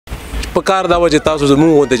په کار دا وجه تاسو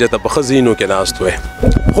زموږ غونډې چې ته په خزینو کې ناست وې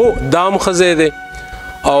خو دام خزې دی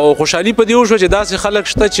او خوشحالي په دې وشوه چې داسې خلک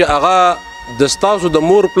شته چې هغه د ستاسو د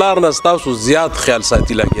مور پلار نه ستاسو زیات خیال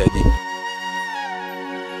ساتي لګیا دي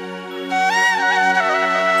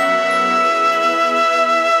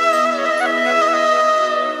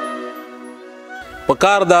په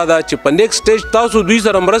کار دا چې په نیکسټ سټیج تاسو دوی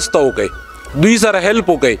سره مرسته وکړئ دوی سره هیلپ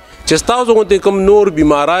وکړئ چې ستاسو غونډې کوم نور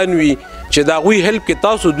بیماران وي چې دا غوي هیلپ کې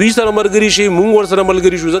تاسو دوی سره مرګري شي مونږ ور سره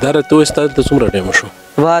ملګري شو دا ته ستاسو ته څومره ټایم شو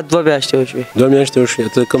وا 2 میاشتې وشوې 2 میاشتې وشوې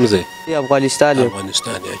ته کوم ځای افغانستان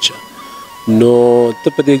اچھا نو ته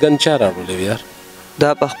په دې ګن چا راغلی یار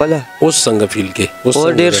دا په خپل اوس څنګه فیل کې اوس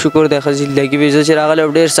ډیر شکر دی خزي لګي وې چې راغله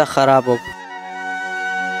ډیر سخت خراب و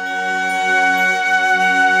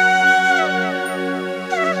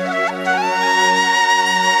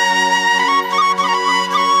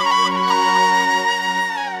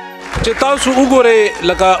چې تاسو وګورئ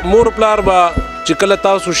لکه مور پلار به چې کله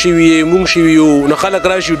تاسو شوي مونږ شوي یو نو خلک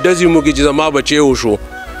راشي ډزې مو کې چې زما بچی وشو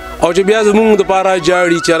او چې بیا زمونږ دپاره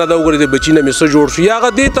جاړي چې هله دا وګورئ د بچي نه مې څه جوړ شو یا هغه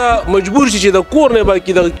دې ته مجبور شي چې د کور نه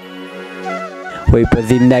باقي دغه وایي په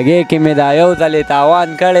زندګۍ کې مې دا یو ځلې تاوان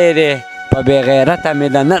کړی دی په بېغیرته مې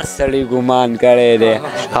د نر سړي ګمان کړی دی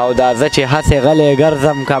او دا زه چې هسې غلی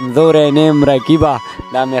ګرځم کمزوری نیم رقیبه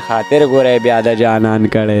دا مې خاطر ګورئ بیا د جانان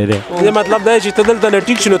کړی دی دې مطلب دا چې ته دلته نه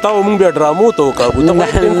ټیک شي نو تا به مونږ بیا ډرامو ته وکړو نه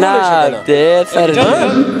دی سر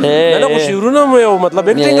نه خو شعرونه مو یو مطلب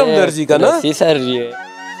ایکټینګ هم درځي که نه رسی سر جی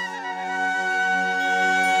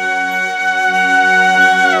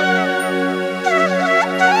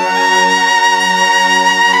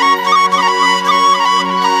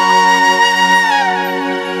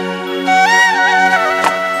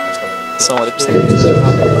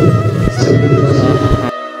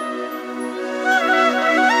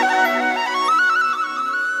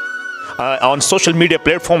On social media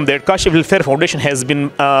platform that Kashif Welfare Foundation has been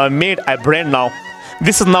made a brand now.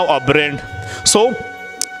 This is now a brand. So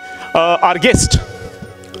our guest,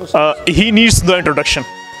 he needs no introduction.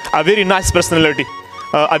 A very nice personality,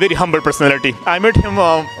 a very humble personality. I met him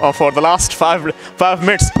for the last five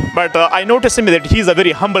minutes, but I noticed him that he's a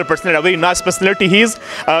very humble personality, a very nice personality. He is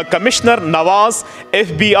Commissioner Awaz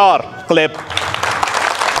FBR. Clap.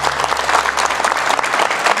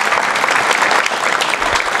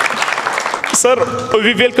 Sir,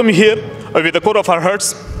 we welcome you here with the core of our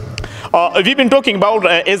hearts. We've been talking about,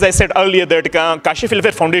 as I said earlier, that Kashif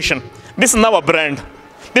Welfare Foundation. This is now a brand.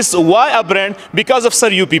 This is why a brand? Because of, sir,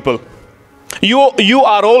 you people. You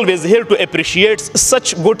are always here to appreciate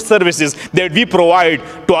such good services that we provide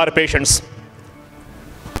to our patients.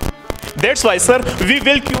 That's why, sir,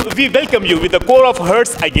 we welcome you with the core of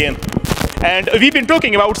hearts again. And we've been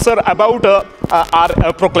talking about, sir, about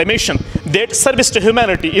our proclamation that service to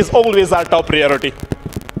humanity is always our top priority.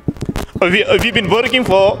 We've been working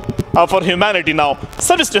for humanity now.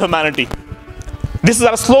 Service to humanity. This is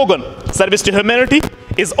our slogan. Service to humanity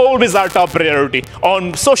is always our top priority.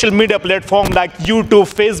 On social media platforms like YouTube,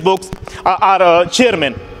 Facebook, our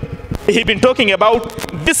chairman, he's been talking about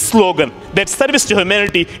this slogan, that service to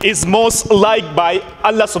humanity is most liked by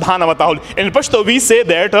Allah subhanahu wa ta'ala. In Pashto, we say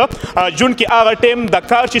that Jun ki aga tem da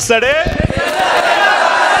karchi sade.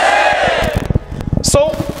 So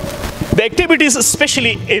the activities,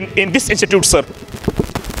 especially in this institute, sir,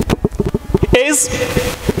 is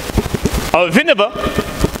whenever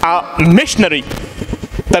a missionary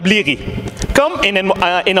tablighi come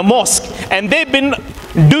in a mosque and they've been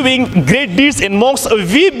doing great deeds in mosques,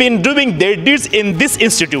 we've been doing their deeds in this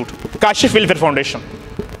institute, Kashif Welfare Foundation.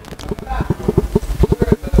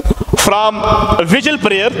 From vigil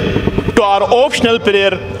prayer to our optional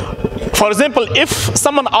prayer. For example, if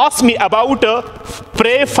someone asks me about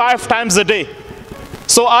pray 5 times a day,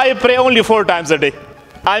 so I pray only 4 times a day.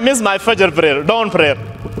 I miss my Fajr prayer, dawn prayer.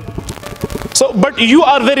 So, but you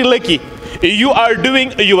are very lucky. You are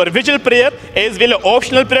doing your vigil prayer as well as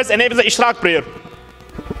optional prayers and as well as Ishraq prayer.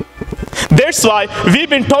 That's why we've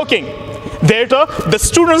been talking that the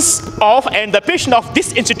students of and the patients of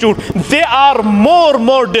this institute, they are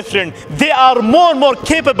more different. They are more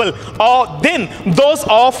capable than those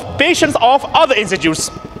of patients of other institutes.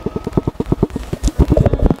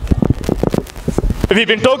 We've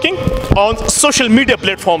been talking on social media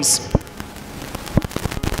platforms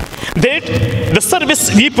that the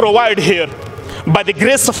service we provide here, by the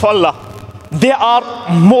grace of Allah, they are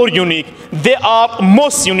more unique. They are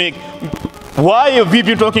most unique. Why have we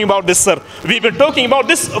been talking about this, sir? We've been talking about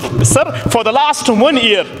this, sir, for the last 1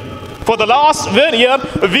 year. For the last 1 year,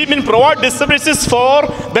 we've been providing these services for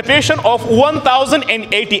the patient of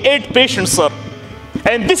 1,088 patients, sir.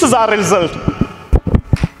 And this is our result.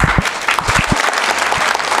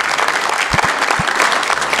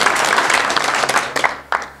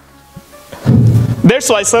 that's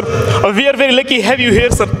why, sir, we are very lucky to have you here,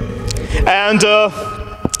 sir. And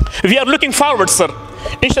we are looking forward, sir.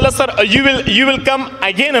 Inshallah, sir, you will come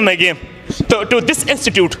again and again to this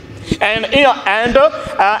institute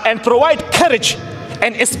and provide courage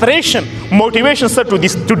and inspiration, motivation, sir, to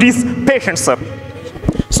these patients, sir.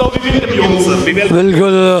 So we welcome you, sir. We welcome.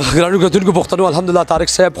 بالکل ګرانو کتونکو پښتنو الحمدلله طارق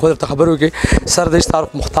صاحب خو درته خبرو کې سر د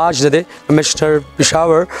طارق محتاج دی مستر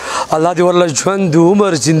پېښور الله دې ورله ژوند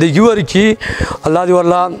عمر زندگی ورکړي الله دې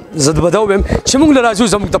ورله زد بدو ویم چې موږ له راځو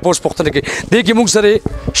زموږ د پوسټ پښتنه کې دې کې موږ سره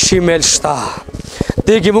شیمیل شته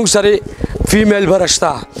دې کې موږ سره فیمیل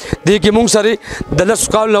برشته دې کې موږ سره د لس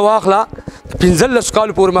کال له واخله 15 کال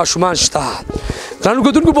پورې ماشومان شته ګرانو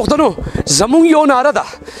کتونکو پښتنو زموږ یو ناره ده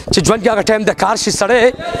چې ژوند کې هغه ټایم د کار شي سړی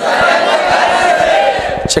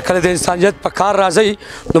چې کله د انسانیت په کار راځي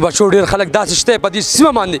نو بچو ډېر خلک داسې شته په دې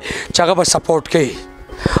سیمه باندې چې هغه به سپورټ کوي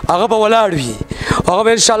هغه به ولاړ وي هغه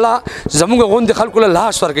به انشاءالله زموږ غوندې خلکو له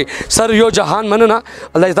لاس ورکوي سر یو جهان مننه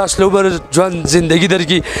الله تاسو له به ژوند زندگی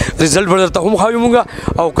درکړي رزلټ به درته هم ښایو مونږ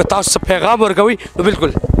او که تاسو پیغام ورکوي نو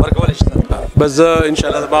بالکل ورکولی شته بس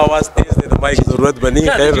انشاءالله زما آواز تیز دی د مایک ضرورت به نه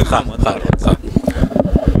خیر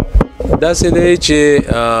داسې دی چې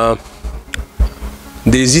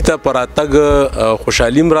د ایزي ته په راتګ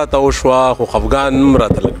خوشحالي هم راته وشوه خو خفګان هم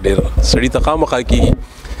راته لږ ډېر سړي ته خامخا کېږي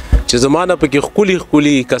چې زما نه پکې ښکلي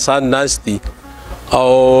ښکلي کسان ناست دي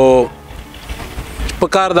او په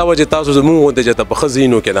کار دا وه چې تاسو زمونږ غوندې چې ته په ښه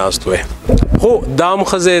ځایونو کې ناست وی خو دا هم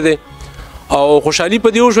ښه ځای دی او خوشحالي په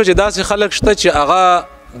دې وشوه چې داسې خلک شته چې هغه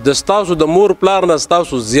د ستاسو د مور پلار نه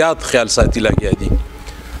ستاسو زیات خیال ساتي لګیا دي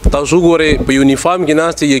تاسو وګورئ په یونیفارم کې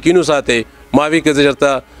ناست یقین وساتئ ما وی که زه چېرته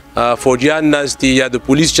فوجیان ناست دي یا د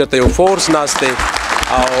پولیس چېرته یو فورس ناست دی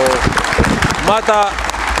او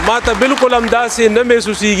ما ته بالکل همداسې نه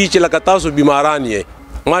محسوسیږي چې لکه تاسو بیماران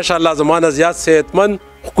یې ماشاءالله زما نه زیات صحتمند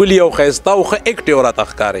ښکلي او ښایسته او ښه ایکټیو راته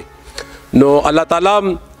ښکارئ نو الله تعالی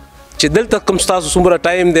چې دلته کوم ستاسو څومره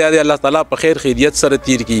ټایم دی الله تعالی په خیر خیریت سره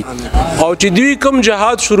تیر کړي او چې دوی کوم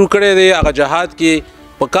جهاد شروع کړی دی هغه جهاد کې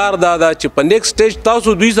په کار دا ده چې په نیکسټ سټیج تاسو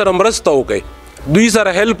دوی سره مرسته وکړئ دوی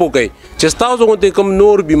سره هیلپ وکړئ چې ستاسو غوندې کوم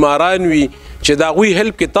نور بیماران وي چې د هغوی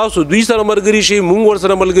هیلپ کې تاسو دوی سره ملګري شئ موږ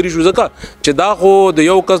ورسره ملګري شو ځکه چې دا خو د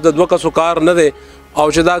یو کس د دوه کسو کار نه دی او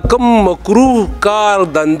چې دا کوم مکروه کار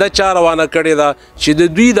دنده چا روانه کړې ده چې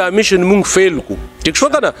د دوی دا میشن موږ فیل کړو ټیک شو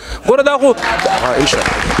که نه ګوره دا خو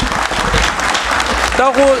انشاءالله دا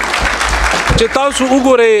خو چې تاسو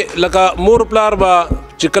وګورئ لکه مور پلار به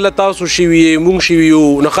چې کله تاسو شوي یې مونږ شوي یو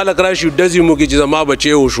نو خلک راشي ډزې مو کې چې زما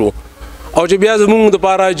بچی وشو او چې بیا زمونږ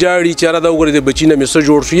دپاره جاړي چې یاره دا وګورئ د بچي نه مې څه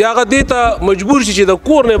جوړ شو یا هغه دې ته مجبور شي چې د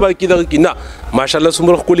کور نه به کې دغه کې نه ماشاءالله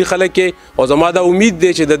څومره ښکلي خلک یې او زما دا امید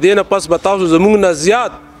دی چې د دې نه پس به تاسو زمونږ نه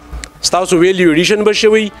زیات ستاسو ویلیو ایډیشن به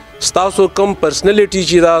شوی ستاسو کم پرسنالټي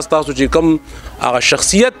چې دا ستاسو چې کم هغه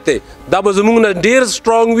شخصیت دی دا به زمونږ نه ډېر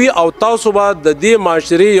سټرانګ وي او تاسو به د دې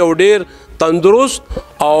معاشرې یو ډېر تندرست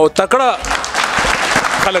او تکړه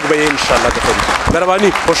خلق به ان شاء الله کوي مهرباني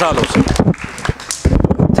خوشاله اوسئ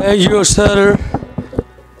تھینک یو سر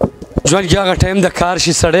ژوند کې هغه ټایم د کار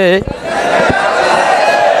شي سړی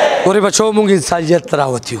ګورې بچو مونږ انسانیت ته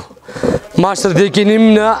راوتي یو ما سره دې کې نیم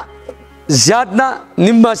نه زیات نه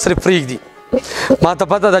نیم ما سره پرېږدي ما ته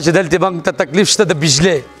پته ده چې دلته موږ ته تکلیف شته د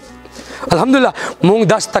بجلۍ الحمدلله مونږ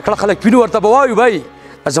داسې تکړه خلک وینو ورته به وایو بھائی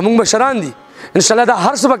زمونږ مشران دي انشاءالله دا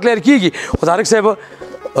هر څه به کلیر کېږي خو طارق صاحب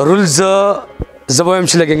رولز زه به وایم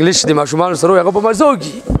چې لږ انګلیش د ماشومانو سره هغه به مزه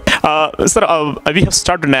وکړي Sir, we have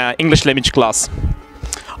started an English language class.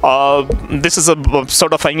 This is a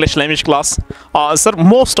sort of English language class. Sir,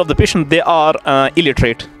 most of the patients, they are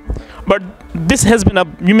illiterate. But this has been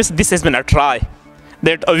a try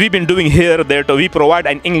that we've been doing here, that we provide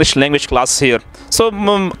an English language class here. So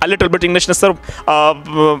a little bit English, sir,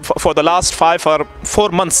 for the last 5 or 4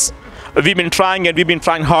 months, we've been trying and we've been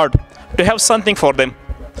trying hard to have something for them.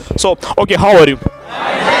 So, okay, how are you?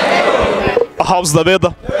 How's the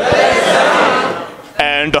weather?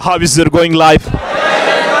 And how is your going life?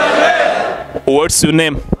 What's your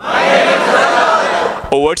name?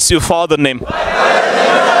 What's your father name?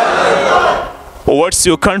 What's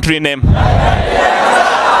your country name?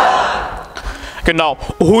 Okay, now,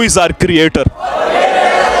 who is our creator?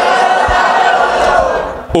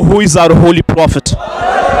 Who is our holy prophet?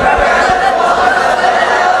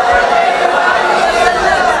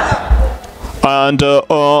 And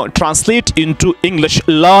translate into English,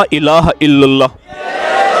 La ilaha illallah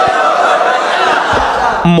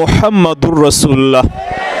Muhammadur Rasulullah.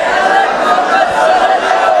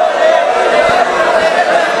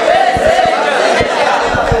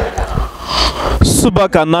 Subah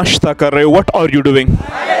ka nashta kar rahe, what are you doing?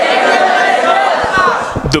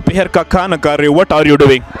 दोपहर का खाना खा रहे हो, what are you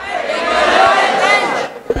doing?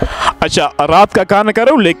 अच्छा, रात का खाना खा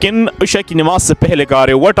रहे हो लेकिन इशा की नमाज से पहले खा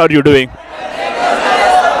रहे हो, व्हाट आर यू डूइंग?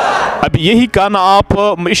 अब यही खाना आप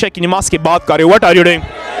इशा की नमाज के बाद खा रहे हो, व्हाट आर यू डूइंग?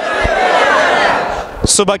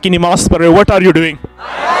 सुबह की नमाज पढ़ रहे हो, व्हाट आर यू डूइंग?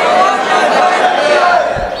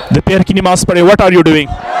 दोपहर की नमाज पढ़ रहे हो, व्हाट आर यू डूइंग?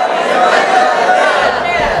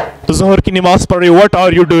 ज़ोहर की नमाज पढ़ रहे हो, व्हाट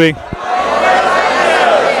आर यू डूइंग?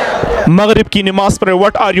 मगरिब की नमाज पढ़ रहे हो,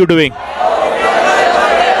 व्हाट आर यू डूइंग?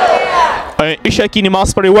 इशा की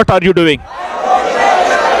नमाज पढ़ रहे हो, व्हाट आर यू डूइंग?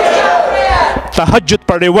 तहज्जुद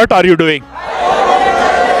पढ़ रहे हो, व्हाट आर यू डूइंग?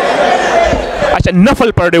 अच्छा,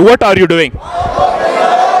 नफल पढ़ रहे हो, व्हाट आर यू डूइंग?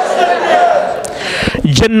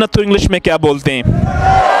 जन्नत को इंग्लिश में क्या बोलते हैं?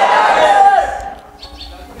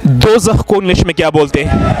 दोज़ख को इंग्लिश में क्या बोलते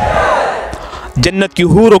हैं? जन्नत की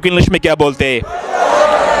हूरों को इंग्लिश में क्या बोलते हैं?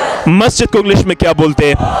 मस्जिद को इंग्लिश में क्या बोलते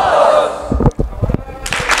हैं?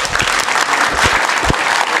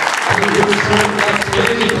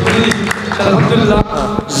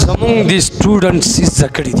 زمونږ د سټوډنټس زده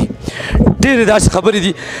کړي دي ډېرې داسې خبرې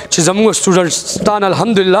دي چې زمونږ سټوډنټستان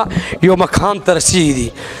الحمدلله یو مقام ته رسېږي دي.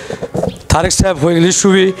 طارق صاحب خو انګلیش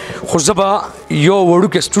ووي خو زه به یو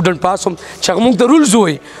وړوکی سټوډنټ پاس وم چې هغه موږ ته رولز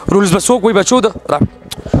ووایي. رولز به څوک وایي بچو ده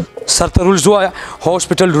سر ته رولز ووایه.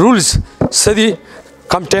 هاسپټل رولز څه دي؟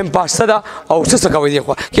 کم ټایم پاس څه ده او څه کوئ دی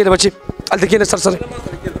خوا کښېنه بچې هلته کښېنه سر سره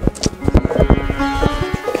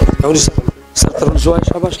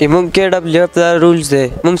مونږ کې ډبلیو اف رولز دی.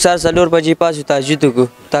 مونږ سهار 4 بجې پاس تهجد وکړو.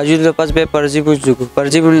 تهجد نه پس به پرزي مونځ وکړو.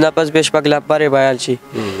 پرزي مونځ نه پس به شپږ لپاره بیان شي.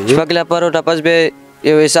 شپږ لپاره نه پس به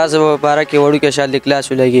یو احساس مبارک وړو کې شال کلاس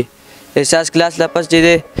ولګي. احساس کلاس لپس چې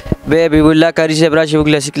دی به حبیب الله کاری صاحب راشي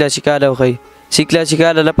وګلا سکلا شکاله وخی. سکلا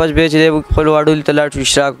شکاله لپس به چې خپل واډول تلاټ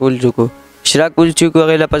اشراق ول وکړو. اشراق ول چې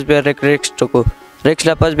کوغه لپس به ریکس وکړو. ریکس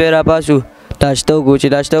لپس به را پاسو داشتو کو چې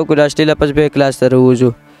داشتو کو داشتي لپس به کلاس ته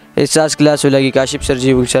وځو. احساس کلاس ولګي. کاشف سر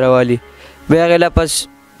جی سره والی به غلا پس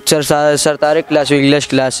سر طارق کلاس انګلیش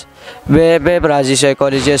کلاس به برازي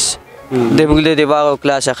سایکالوجیست د موږ د دماغ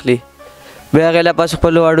کلاس اخلي. به غلا پس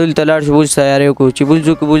خپل واډول تلاړ شو تیاری کو چې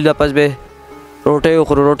بوزو کو بول پس به روټي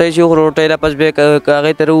خو روټي شو روټي پس به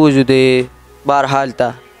کاغه تر وځو د بهر حال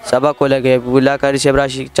تا سبق ولګي. بولا کاری صاحب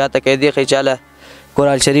راشي چاته کې دی خي چاله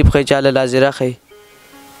قرآن شریف خي چاله لازره خي.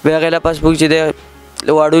 به غلا پس بوګ چې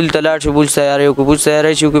واډول تلاړ شو بول تیاری کو بول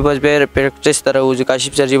تیاری شو کو پس به پریکټیس تر وځو.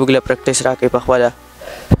 کاشف سر جی بوګله پریکټیس راکې په خپل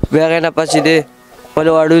به غلا پس دې خپل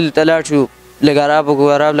واډول تلاړ شو لګارا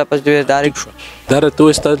بګورا لپس دې تاریخ شو. دا ته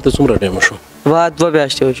استاد ته څومره ټایم شو؟ وا 2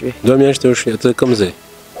 میاشتې وشوي. 2 میاشتې وشوي. ته کوم ځای؟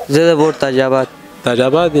 زه د بورډ تاجاباد.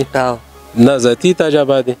 تاجاباد دي؟ ها نه ذاتی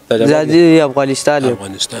تاجاباد دي. ذاتی افغانستان.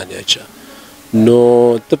 افغانستان. اچھا نو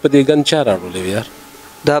ته په دې ګن چا راوړلې یار؟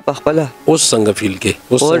 دا په خپل اوس څنګه فیل کې؟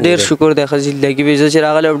 اوس ډیر شکر دی خزل لګي وې چې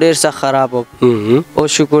راغله ډیر سخت خراب و. او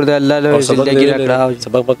شکر دی الله له زندگی راکړه.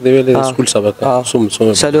 سبق وخت دی ویلې سکول سبق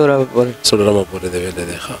سوم سلوره پورې دی ویلې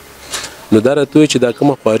دی. ښه نو دا راته چې دا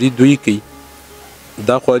کومه خواري دوی کوي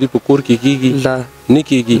دا خواري په کور کې کیږي نه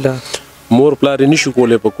کیږي؟ مور پلار نشي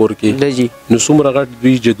کولای په کور کې. نو څومره غټ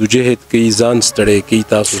دوی جدوجہد کوي ځان ستړی کوي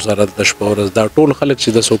تاسو سره د شپه ورځ. دا ټول خلک چې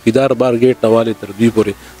د څوکیدار بار گیټ نواله تر دوی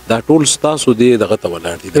پورې دا ټول ستاسو دی دغه ته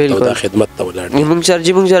ولاړ دي د خدمت ته ولاړ دي. موږ سره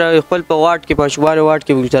جی موږ سره خپل په واټ کې په شوار واټ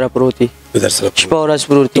کې موږ سره پروت دي. در سره شپه ورځ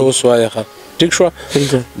پروت دي. اوس وایي ښه ټیک شو.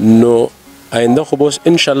 نو آینده خو بس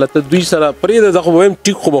ان شاء الله ته دوی سره پرې د خو ویم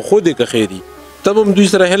ټیک خو به خود کې خېری تب هم دوی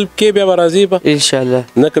سره هیلپ کې بیا راځي به ان شاء الله.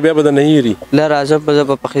 نه که بیا به نه هېري لا راځم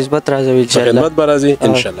په خدمت راځم ان شاء الله. خدمت به راځي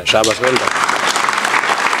ان شاء الله. شاباش ویل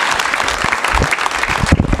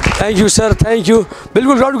thank you sir thank you.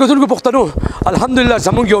 बिल्कुल राउंड कतुल को पुख्तनो अल्हम्दुलिल्लाह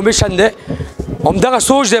زمون यो मिशन दे हम दगा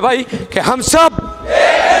सोच दे भाई कि हम सब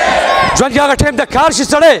जन क्या टाइम द कार से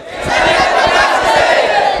सड़े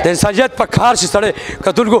د انسانیت په کار شي سړی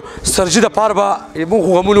کتل کو سرجي د پار با مونږ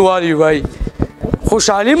غمونو والی وای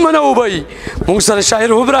خوشحالي منو وای مونږ سره شاعر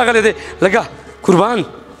هم راغلی دی لګه قربان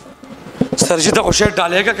سرجي ته خو شعر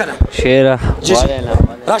ډالېږه که نه شعر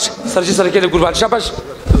راشه سرجي سره کېږده قربان شاباش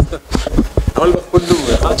اول به خپل نوم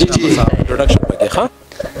جی جی انټروډکشن پکې ښه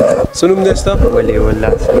څه نوم دی ستا ولی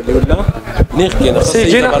الله نیغ کېنه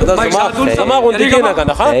زما غوندې کېنه که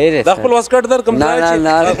نه ښه دا خپل واسکټ در کوم ځای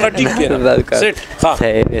چې ټیک کېنه سیټ ښه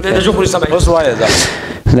اوس وایه ځه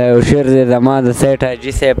دا یو شعر دی زما د سیټ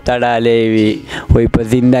حاجي صاحب ته ډالۍ وي وایي په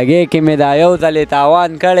زندګۍ کې مې دا یو ځلې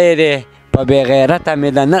تاوان کړی دی په بې غیرته مې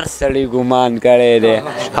د نر سړي ګمان کړی دی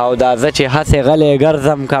او دا زه چې هسې غلی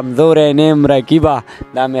ګرځم کمزوری نیم رقیبه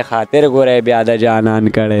دا مې خاطر ګوری بیا د جانان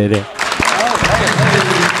کړی دی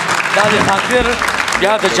دا د خاطر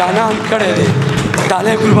بیا د جانان کړی دی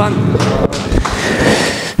ډالۍ قربان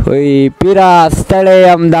وی پیرا ستړی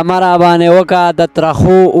یم د مه راباندې وکړه د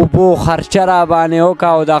ترخو اوبو خرچه راباندې وکړه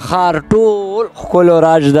او د ښار ټول ښکلو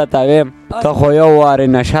راج درته ویم ته خو یو وارې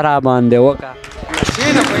نشه راباندې وکړه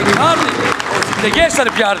زندگی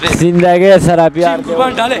سره پیار دی زندگی سره پیار دی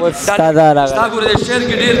قربان ډاله ستا دا راغلی ستا ګوره د شعر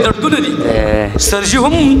کې ډېر دردونه دي سرجي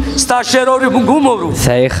هم ستا شعر اوري موږ هم اورو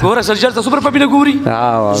صحیح ګوره سرجي هلته څومره په مینه ګوري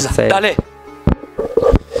صحیح ډالې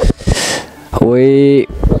وی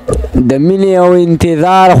د مینې او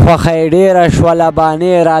انتظار خوښۍ ډېره شوله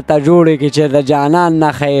بانې راته جوړې کړي چې د جانان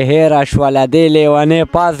نښه یې هېره شوله دې لیونۍ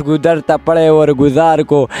پاس ګودر ته پړی ورګزار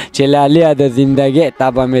کو چې لاليه د زندګۍ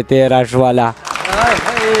تبه مې تېره شوله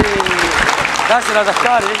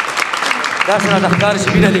داسې راته ښکاري چې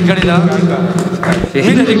مینه دې کړې ده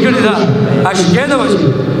مینه دې کړې ده عاشقۍ ده وجې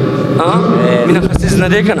مینه خصیص نه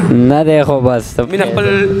دی که نه نه دی خو بس مینه خپل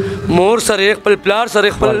مور سره خپل پلار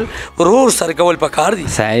سره خپل ورور سره کول پکار دي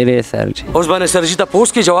صحیح دی سر جي اوس باندې سرجي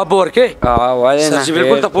تپوس کې جواب به ورکې سرجي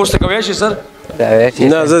بالکل تپوس ته کوی شي سر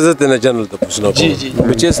نه زه ته نه جنرال تپوس نه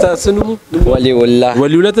کوم بچې ستا څه نوم ولی الله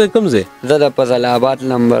ولی الله ته کوم ځای زه د فضل آباد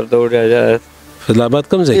نمبر 2 فضل آباد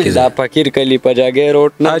کوم ځای کې دا فقیر کلی په جګۍ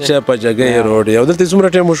روډ نه اچھا په جګۍ روډ یو دلته څومره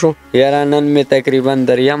ټایم وشو یاره نن مې تقریبا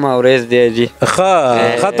دریم ورځ دی جي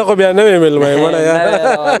ښه ته خو بیا نوې مېلمه یې مړه یاره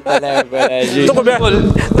ته خو بیا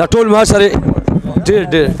دا ټول ما سره ډېر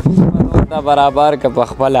برابر که په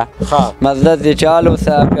خپله مزدت دې چالو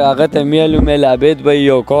صاحب هغه ته میلو میل عبید به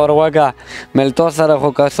یو کار وکړه مل تو سره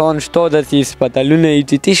خو کسان شته داسې هسپتالونه یې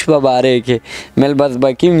چې تش په باره کې مل بس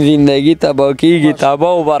بکیم زندګي تباه کېږي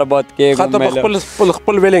تباه و برباد کېږم ته په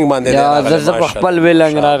خپل ویلنګ باندې زه په خپل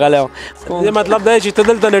ویلنګ راغلی یم مطلب دا چې ته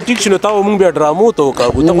دلته نه ټیک شي نو تا مونږ بیا ډرامو ته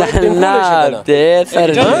وکړو نه دی سر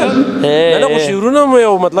نه خو شعرونه مو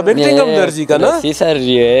یو مطلب ایکټینګ هم درځي که نه سر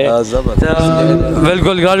جي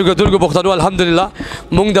بالکل ګرانو کتونکو پښتنو الحمدلله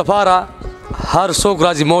مونږ دپاره هر څوک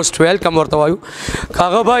راځي موسټ ویلکم ورته وایو که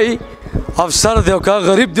هغه بھائی افسر دی او که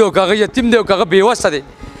هغه غریب دی او که هغه یتیم دی او که هغه بېوسه دی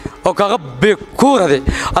او که هغه بېکوره دی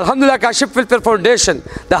الحمدلله کاشف فلټر فاونډیشن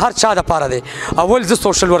د هر چا دپاره دی اول زه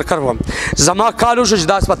سوشل ورکر وم زما کال وشو چې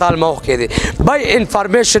دا هسپتال ما وښکې دی بای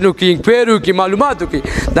انفارمیشن وکړي انکوایري وکړي معلومات وکړي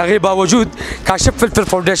د هغې باوجود کاشف فلټر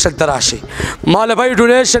فاونډیشن ته راشئ ما له بای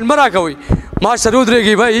ډونیشن مه راکوئ ما سره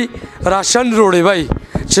ودرېږئ بای راشن روړئ بای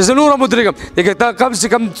چې زه نور هم ودرېږم لیکن تا کم سے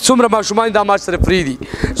کم څومره ماشومان دا ما سره فری دي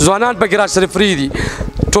ځوانان پکې را سره فری دي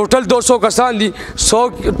ټوټل 200 کسان دي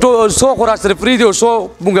 100 خو را سره فری دي او 100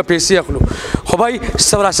 مونږ پیسې اخلو خو بھائی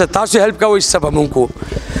سب را سره تاسو هیلپ کوئ سب مونږ کو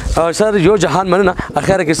سر یو جهان مننه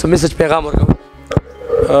اخره کې میسج پیغام ورکوم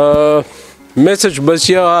میسج بس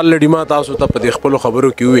یا الریډي ما تاسو ته په دې خپلو خبرو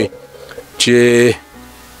کې وي چې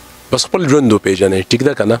بس خپل ژوند وپېژنئ ټیک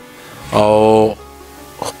ده که نه او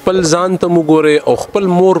خپل ځان ته وګورئ او خپل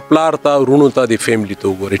مور پلار ته ورونو ته د فیملی ته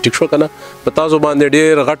وګورئ ټیک شو که نه په تاسو باندې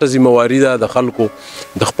ډېر غټه ذمهواري ده د خلکو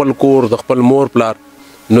د خپل کور د خپل مور پلار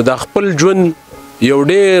نو د خپل ژوند یو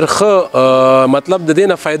ډېر ښه مطلب د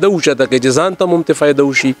دې نه فایده اوچته کړئ چې ځان ته هم ترې فایده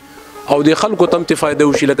وشي او د خلکو ته هم ترې فایده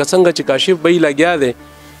وشي لکه څنګه چې کاشف بهی لګیا دی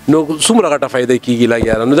نو څومره غټه فایده کېږي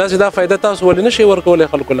لګیا ده نو داسې دا فایده تاسو ولې نه شئ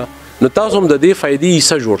ورکولی خلکو له نو تاسو هم د دې فایدې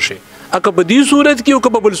حصه جوړ شئ که په دې صورت کې او که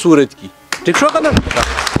په بل صورت کې ٹھیک شو کنه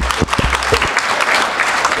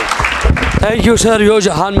تھینک یو سر یو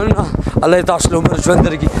جهان مننه الله تاسو له عمر ژوند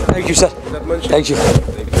درکړي تھینک یو سر تھینک یو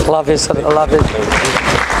الله حافظ سر الله حافظ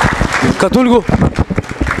کتونکو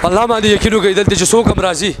الله باندې یقین وکړئ دلته چې څوک هم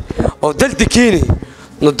راځي او دلته کښېني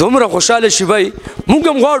نو دومره خوشحاله شي بھائی مونږ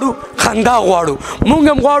هم غواړو خندا غواړو مونږ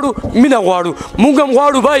هم غواړو مینه غواړو مونږ هم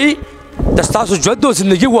غواړو بھائی د ستاسو ژوند او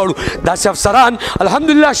زندګي غواړو داسې افسران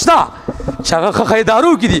الحمدلله شته چې هغه ښه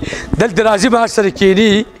خیدارو کې دي دلته راځي ما سره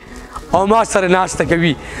کښېني او ما سره ناسته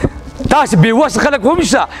کوي داسې بېوسه خلک هم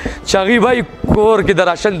شته چې هغوی بھائی کور کې د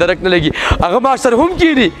راشن درک نه لګي هغه ما سره هم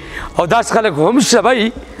کښېني او داسې خلک هم شته بھائی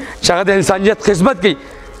چې هغه د انسانیت خدمت کوي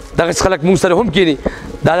دغسې خلک مونږ سره هم کښېني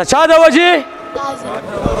دا د چا د وجې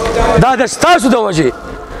دا د ستاسو د وجې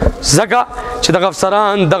ځکه چې دغه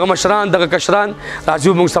افسران دغه مشران دغه کشران راځي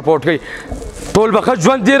مونږ سپورټ کوي ټول به ښه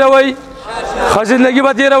ژوند تېروئ ښه زندګي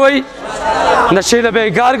به تېروئ نشې نه به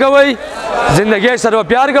انکار کوئ زندګۍ سره به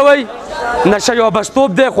پیار کوئ نشه یو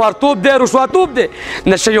بستوب دی خوارتوب دی رسواتوب دی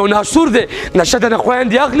نشه یو ناسور دی نشه دنه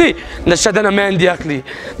خویندې اخلي نشه دنه میندې اخلي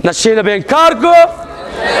نشې نه به انکار کو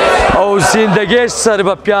او زندګۍ سره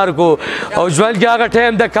به پیار کو او ژوند کې هغه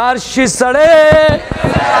ټایم د کار شي سړی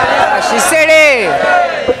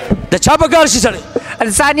د چا په کار شي سړی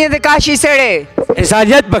انسانیت کا شي سړی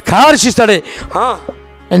انسانیت په کار شي سړی ها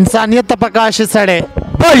انسانیت ته پکار شي سړی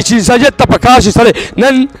بای چې انسانیت ته پکار شي سړی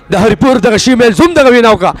نن د هریپور دغه شي میل زوم دغه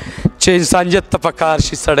وینا وکړه چې انسانیت ته پکار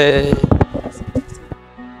شي سړی